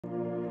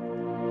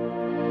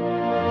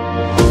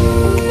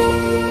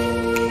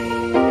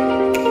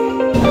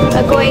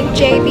We're going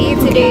JB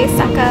today,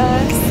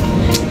 suckers.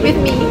 With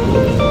me,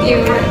 you,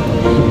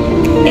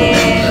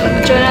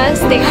 and Jonas,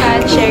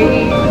 TengHan,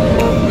 Sherry.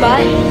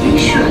 But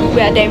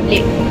we are damn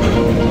late.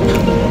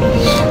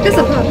 Just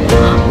a part.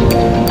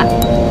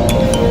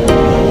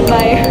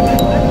 Bye.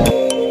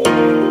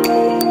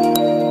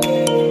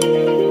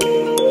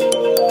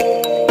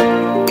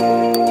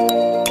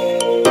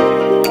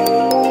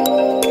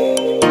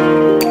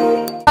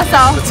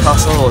 It's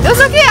hustle. It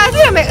was okay, I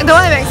think the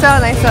one at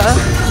Maxwell nicer.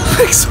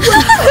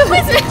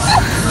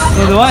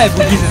 No, the one at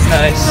Bugis is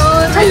nice.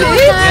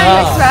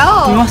 Yeah.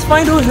 Maxwell. You must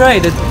find those,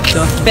 right? The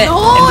fat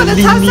and the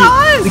lean meat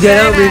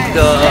together with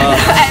the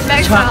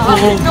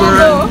charcoal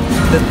burn,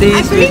 the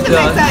taste with the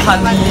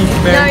honey,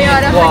 very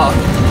wow.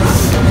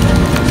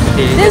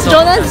 Okay, This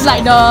Jonas is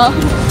like the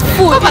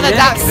food. What about the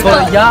ducks?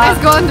 Yeah,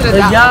 Let's go on to the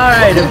ducks. Yeah,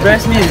 right. The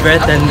breast meat is very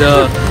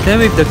tender. Then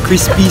with the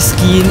crispy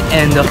skin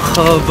and the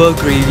herbal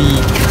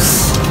gravy.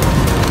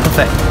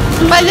 Perfect.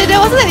 But there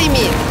wasn't any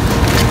meat.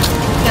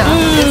 Yeah,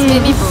 just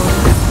mainly food.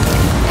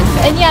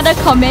 Any other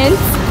comments?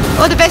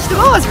 Oh, the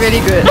vegetable was really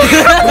good.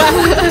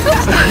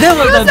 That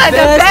was the like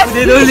best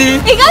potato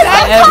leaf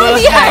I ever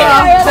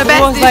had. The It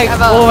best was like, dish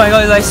ever. oh my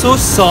god, it's like so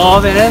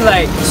soft and then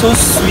like so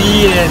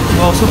sweet and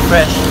wow, so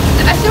fresh.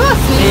 The vegetable was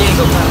sweet. Hey,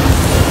 go back.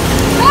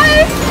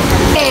 Bye!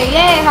 Hey,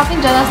 yay, helping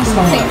Jonas is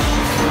cooking.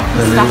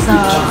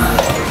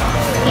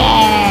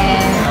 Yeah.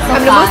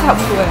 I'm the most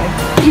helpful.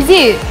 Is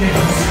it?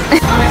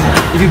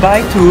 If you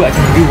buy two, I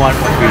can give you one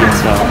for free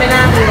as well.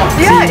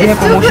 Yeah, See, we have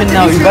promotion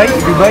now. If you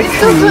buy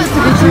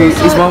three,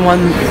 it's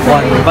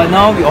 111. But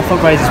now the offer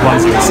price is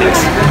 166.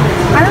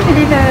 I don't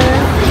believe it.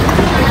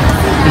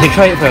 You can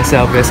try it for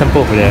yourself. There's a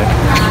sample over there.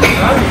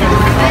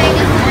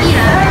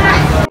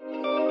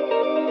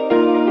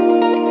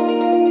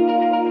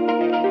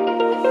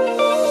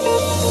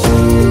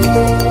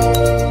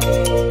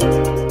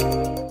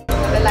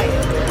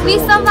 We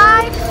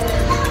survived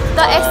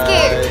the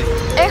escape.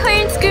 And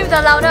Hui screamed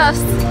the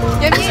loudest.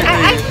 You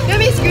want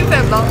me to scream for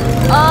long?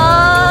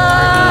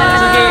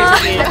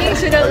 I think you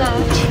shouldn't lah.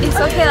 It's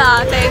okay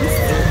lah, thanks.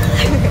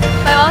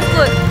 But it was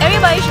good.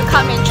 Everybody should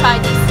come and try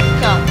this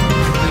here.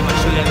 You must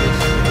show them this.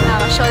 Yeah,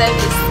 I'll show them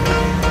this.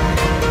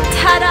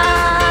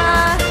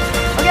 Ta-da!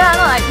 Okay lah,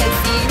 not like I can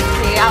see.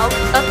 Okay, I'll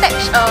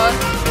attach a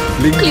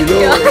Link clip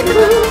below.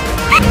 here.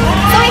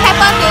 Something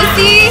happened, can you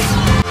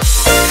see?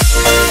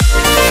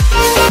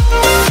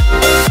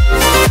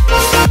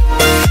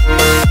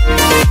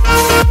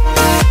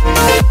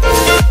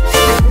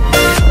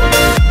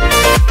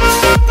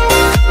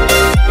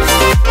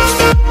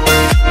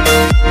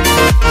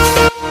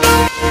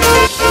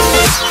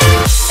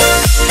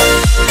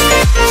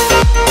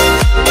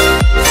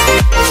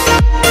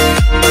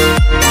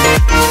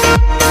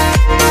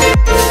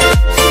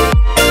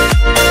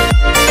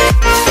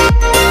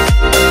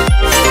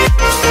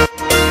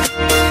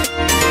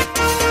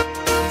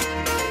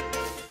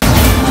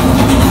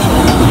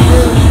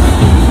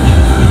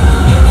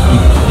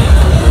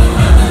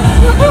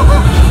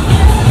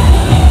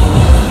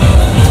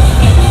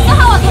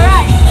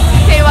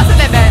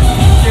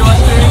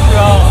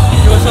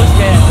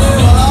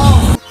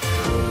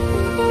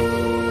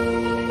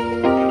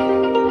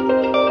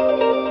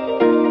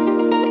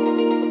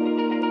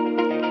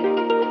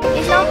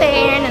 It's now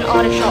 10 and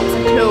all the shops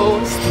are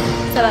closed.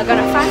 So we're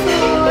gonna fast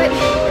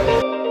food.